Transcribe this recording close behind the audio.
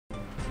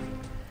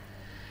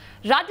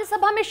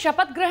राज्यसभा में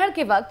शपथ ग्रहण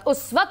के वक्त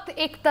उस वक्त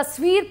एक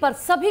तस्वीर पर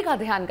सभी का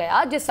ध्यान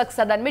गया जिस वक्त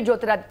सदन में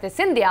ज्योतिरादित्य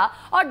सिंधिया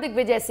और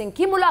दिग्विजय सिंह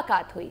की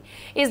मुलाकात हुई।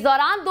 इस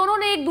दौरान दोनों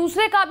ने एक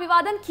दूसरे का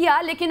अभिवादन किया,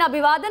 लेकिन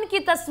अभिवादन की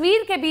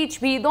तस्वीर के बीच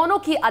भी दोनों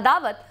की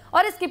अदावत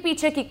और इसके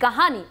पीछे की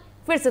कहानी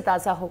फिर से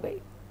ताजा हो गई।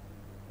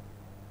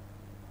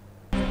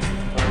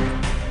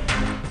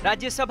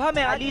 राज्यसभा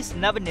में 40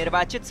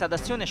 नवनिर्वाचित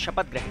सदस्यों ने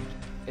शपथ ग्रहण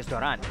की। इस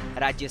दौरान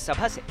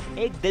राज्यसभा से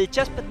एक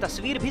दिलचस्प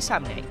तस्वीर भी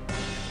सामने आई।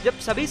 जब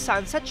सभी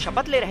सांसद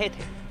शपथ ले रहे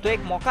थे तो एक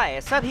मौका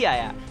ऐसा भी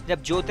आया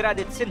जब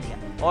ज्योतिरादित्य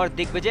सिंधिया और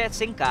दिग्विजय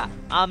सिंह का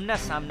आमना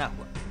सामना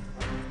हुआ।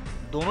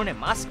 दोनों ने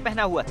मास्क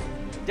पहना हुआ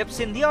था। जब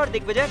सिंधिया और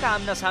दिग्विजय का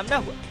आमना सामना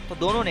हुआ तो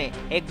दोनों ने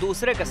एक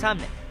दूसरे के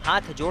सामने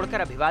हाथ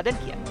जोड़कर अभिवादन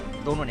किया।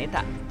 दोनों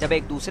नेता जब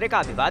एक दूसरे का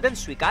अभिवादन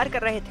स्वीकार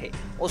कर रहे थे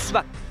उस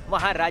वक्त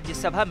वहां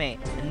राज्यसभा में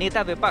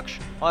नेता विपक्ष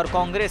और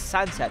कांग्रेस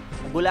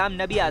सांसद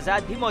गुलाम नबी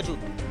आजाद भी मौजूद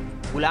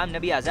थे। गुलाम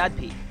नबी आजाद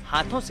भी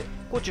हाथों से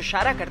कुछ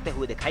इशारा करते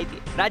हुए दिखाई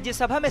दिए।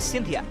 राज्यसभा में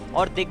सिंधिया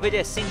और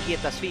दिग्विजय सिंह की ये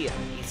तस्वीर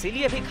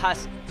इसीलिए भी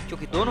खास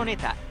क्योंकि दोनों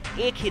नेता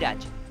एक ही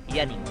राज्य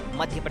यानी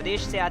मध्य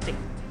प्रदेश से आते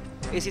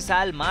हैं। इसी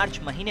साल मार्च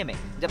महीने में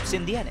जब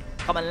सिंधिया ने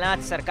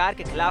कमलनाथ सरकार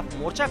के खिलाफ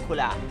मोर्चा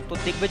खोला तो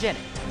दिग्विजय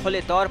ने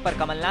खुले तौर पर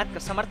कमलनाथ का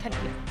समर्थन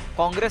किया।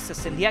 कांग्रेस से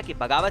सिंधिया की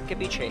बगावत के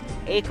पीछे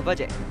एक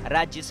वजह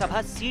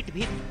राज्यसभा सीट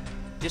भी थी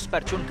जिस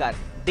पर चुनकर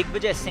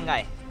दिग्विजय सिंह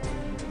आए।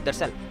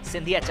 दरअसल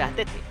सिंधिया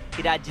चाहते थे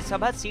कि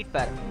राज्यसभा सीट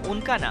पर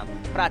उनका नाम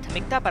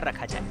प्राथमिकता पर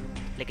रखा जाए,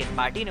 लेकिन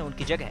पार्टी ने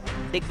उनकी जगह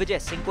दिग्विजय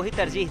सिंह को ही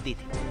तरजीह दी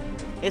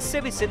थी।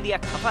 इससे भी सिंधिया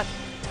खफा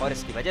थे और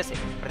इसकी वजह से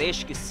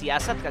प्रदेश की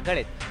सियासत का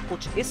गणित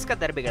कुछ इस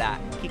कदर बिगड़ा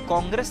कि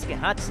कांग्रेस के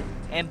हाथ से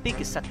एमपी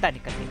की सत्ता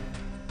निकल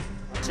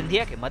गई।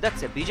 सिंधिया की मदद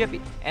से बीजेपी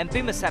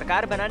एमपी में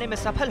सरकार बनाने में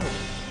सफल हो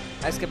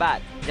गई। इसके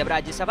बाद जब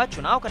राज्यसभा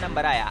चुनाव का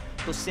नंबर आया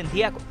तो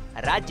सिंधिया को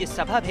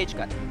राज्यसभा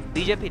भेजकर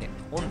बीजेपी ने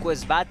उनको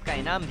इस बात का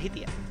इनाम भी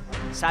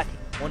दिया। साथ ही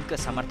उनके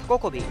समर्थकों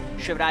को भी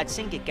शिवराज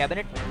सिंह की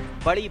कैबिनेट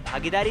में बड़ी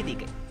भागीदारी दी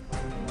गई।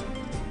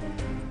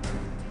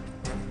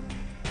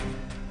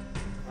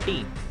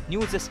 Team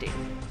news state.